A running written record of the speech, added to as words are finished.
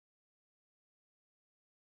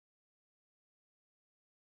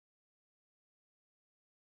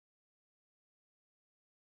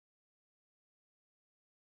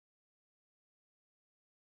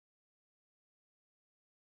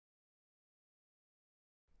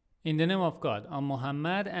In the name of God, I'm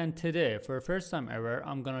Muhammad, and today, for the first time ever,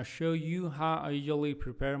 I'm gonna show you how I usually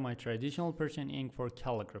prepare my traditional Persian ink for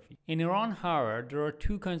calligraphy. In Iran, however, there are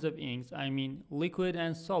two kinds of inks, I mean liquid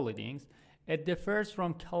and solid inks. It differs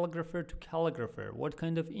from calligrapher to calligrapher what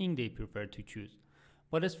kind of ink they prefer to choose.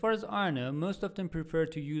 But as far as I know, most of them prefer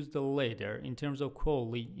to use the latter in terms of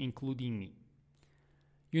quality, including me.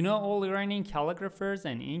 You know, all Iranian calligraphers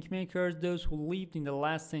and ink makers, those who lived in the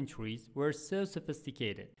last centuries, were so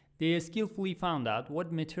sophisticated. They skillfully found out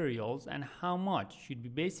what materials and how much should be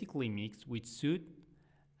basically mixed with soot,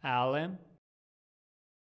 alum,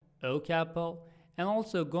 oak apple, and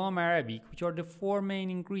also gum arabic, which are the four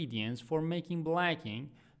main ingredients for making black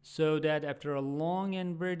ink, so that after a long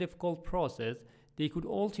and very difficult process, they could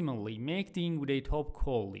ultimately make the ink with a top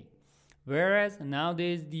quality. Whereas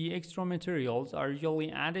nowadays the extra materials are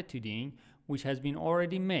usually added to the ink which has been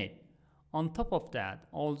already made. On top of that,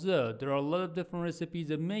 although there are a lot of different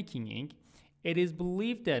recipes of making ink, it is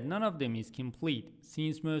believed that none of them is complete.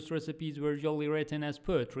 Since most recipes were usually written as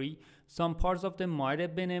poetry, some parts of them might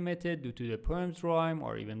have been omitted due to the poem's rhyme,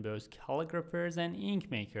 or even those calligraphers and ink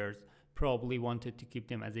makers probably wanted to keep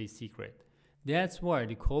them as a secret. That's why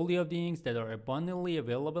the quality of the inks that are abundantly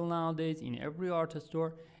available nowadays in every art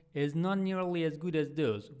store is not nearly as good as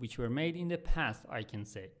those which were made in the past, I can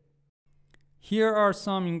say. Here are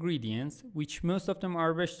some ingredients, which most of them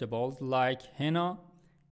are vegetables like henna,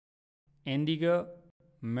 indigo,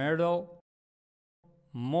 myrtle,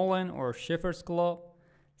 mullein or shepherd's claw,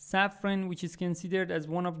 saffron, which is considered as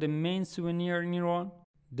one of the main souvenirs in Iran,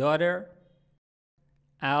 date,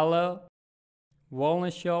 aloe,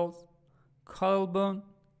 walnut shells, cuttlebone,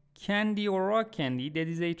 candy or rock candy that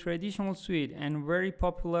is a traditional sweet and very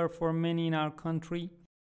popular for many in our country,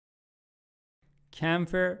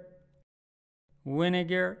 camphor,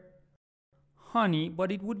 vinegar, honey,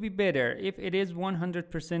 but it would be better if it is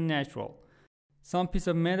 100% natural. Some piece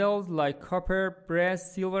of metals like copper,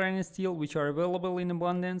 brass, silver and steel which are available in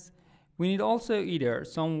abundance. We need also either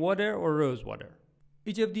some water or rose water.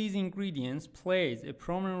 Each of these ingredients plays a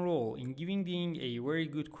prominent role in giving the ink a very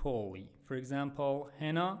good quality. For example,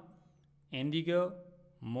 henna, indigo,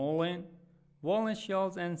 mullein, walnut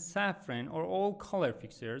shells and saffron are all color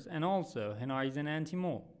fixers, and also henna is an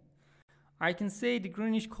anti-mold. I can say the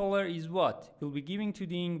greenish color is what will be given to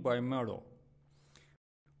the ink by myrtle.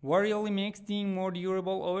 What really makes the ink more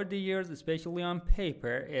durable over the years, especially on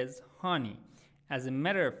paper, is honey. As a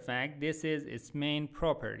matter of fact, this is its main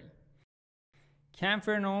property.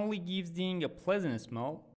 Camphor not only gives the ink a pleasant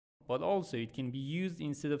smell, but also it can be used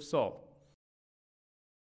instead of salt.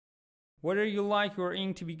 Whether you like your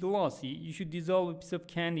ink to be glossy, you should dissolve a piece of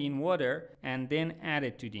candy in water and then add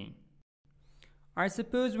it to the ink. I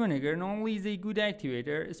suppose vinegar not only is a good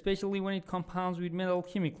activator, especially when it compounds with metal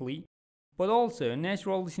chemically, but also a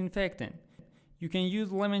natural disinfectant. You can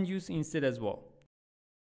use lemon juice instead as well.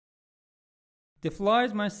 The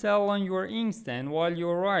flies might settle on your inkstand while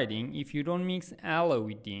you're writing if you don't mix aloe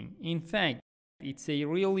with the ink. In fact, it's a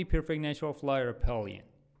really perfect natural fly repellent.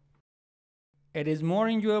 It is more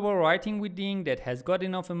enjoyable writing with the ink that has got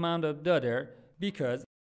enough amount of date because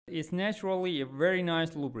it's naturally a very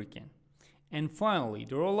nice lubricant. And finally,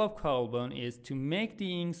 the role of cuttlebone is to make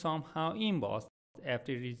the ink somehow embossed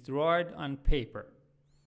after it is dried on paper.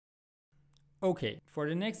 Okay, for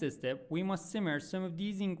the next step, we must simmer some of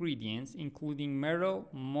these ingredients including myrtle,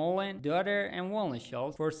 mullein, date and walnut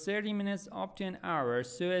shells for 30 minutes up to an hour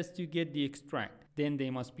so as to get the extract. Then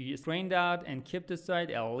they must be strained out and kept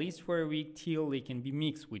aside at least for a week till they can be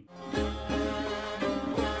mixed with.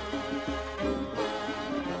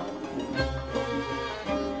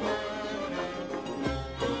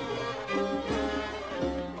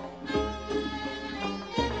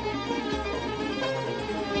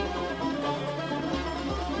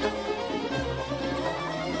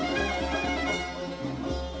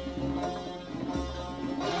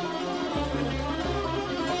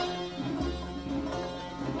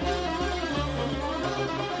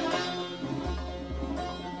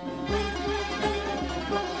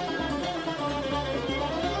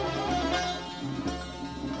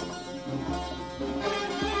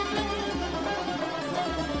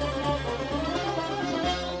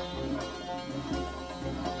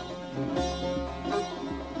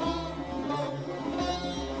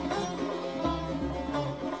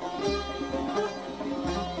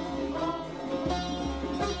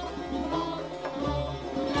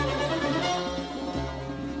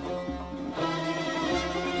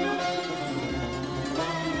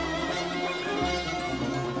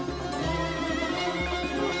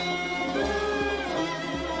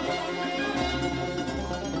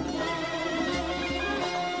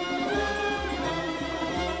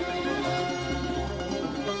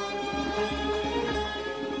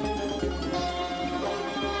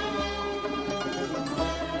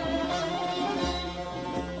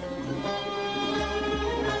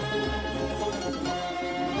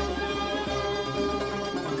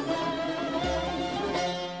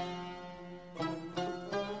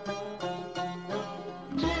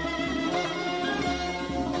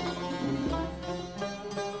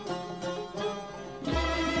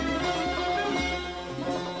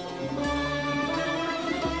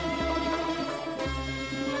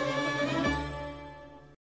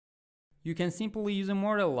 You can simply use a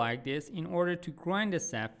mortar like this in order to grind the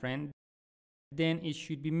saffron. Then it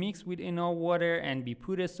should be mixed with enough water and be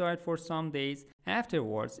put aside for some days.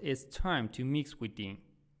 Afterwards, it's time to mix with the ink.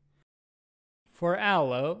 For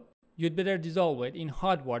aloe, you'd better dissolve it in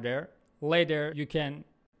hot water. Later, you can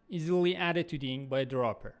easily add it to the ink by a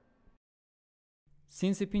dropper.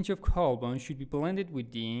 Since a pinch of carbon should be blended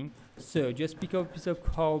with the ink, so just pick up a piece of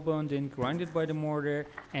carbon, then grind it by the mortar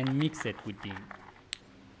and mix it with the ink.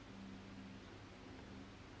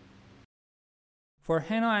 For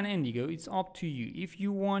henna and indigo, it's up to you. If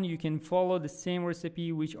you want, you can follow the same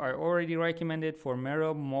recipe which I already recommended for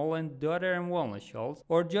merub, mullein, dodder and walnut shells,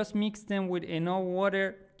 or just mix them with enough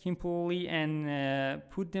water completely and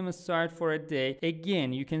put them aside for a day.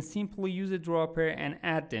 Again, you can simply use a dropper and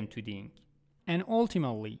add them to the ink. And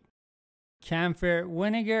ultimately, camphor,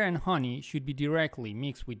 vinegar and honey should be directly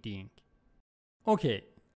mixed with the ink. Okay,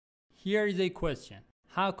 here is a question.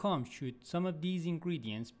 How come should some of these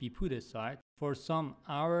ingredients be put aside for some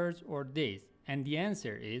hours or days? And the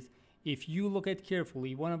answer is, if you look at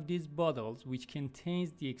carefully one of these bottles which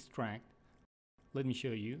contains the extract, let me show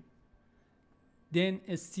you, then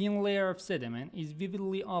a thin layer of sediment is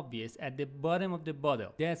vividly obvious at the bottom of the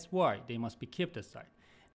bottle. That's why they must be kept aside.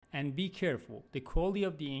 And be careful, the quality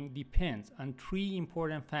of the ink depends on 3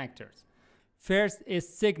 important factors. First is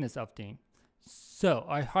thickness of the ink. So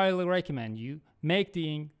I highly recommend you make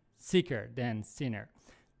the ink thicker than thinner.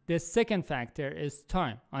 The second factor is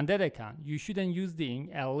time. On that account, you shouldn't use the ink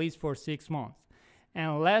at least for 6 months.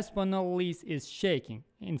 And last but not least is shaking.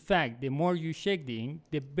 In fact, the more you shake the ink,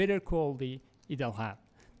 the better quality it'll have.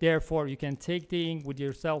 Therefore, you can take the ink with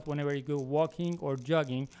yourself whenever you go walking or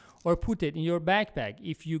jogging, or put it in your backpack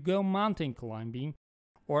if you go mountain climbing,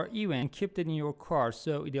 or even keep it in your car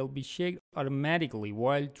so it'll be shaken automatically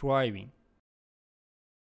while driving.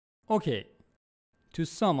 Okay, to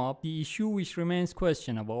sum up, the issue which remains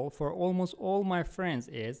questionable for almost all my friends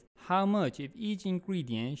is how much of each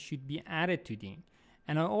ingredient should be added to the ink.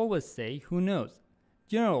 And I always say, who knows?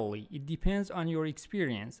 Generally, it depends on your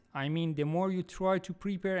experience. I mean, the more you try to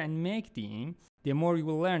prepare and make the ink, the more you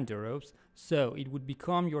will learn the ropes, so it would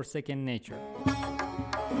become your second nature.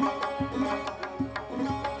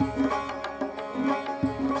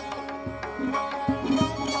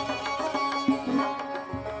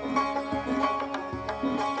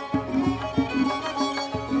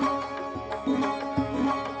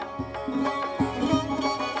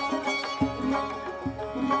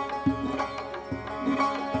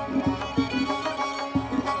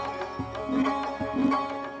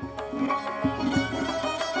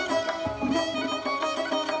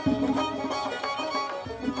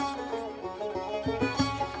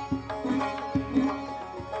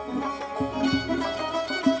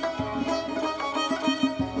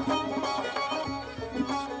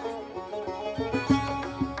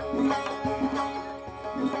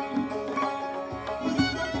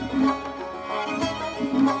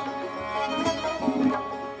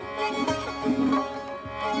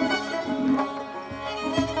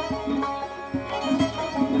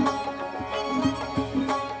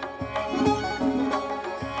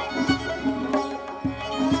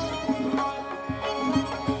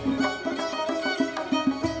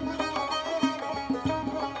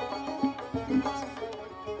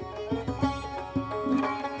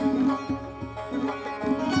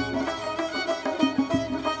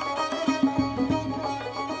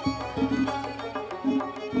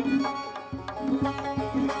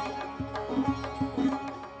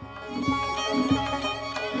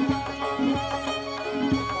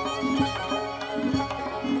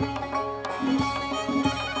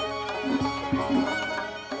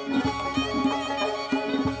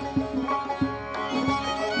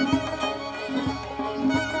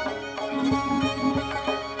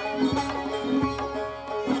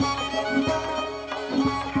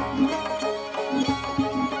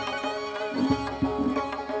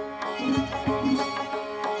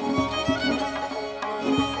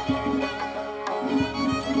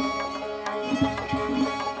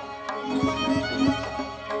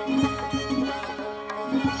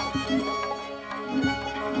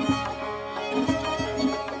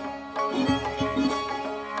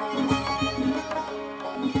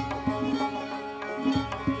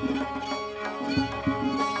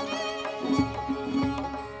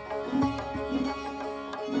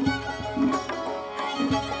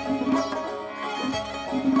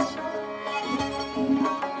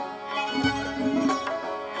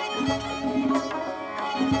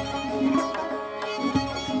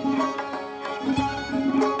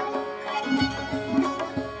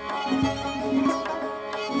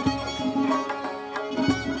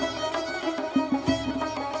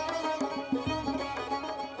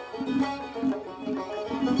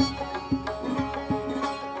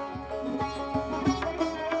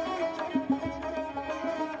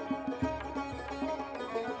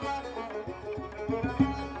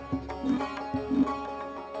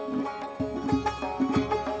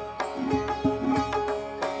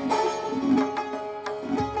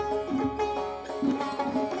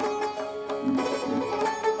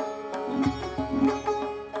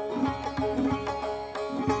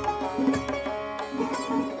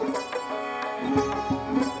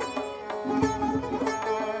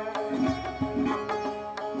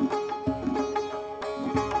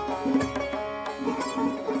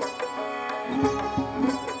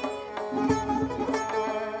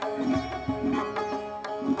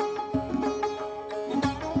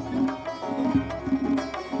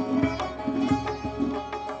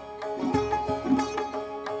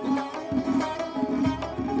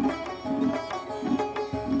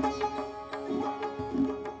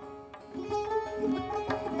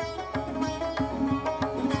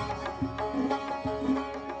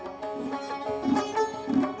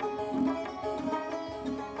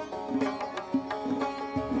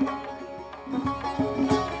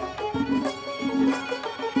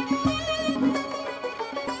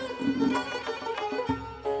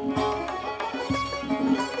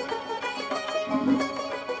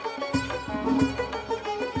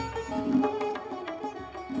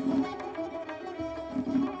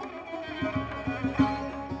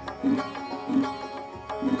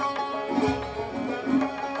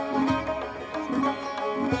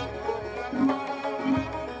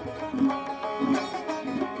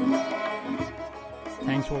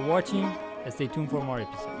 watching. Stay tuned for more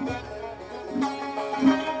episodes.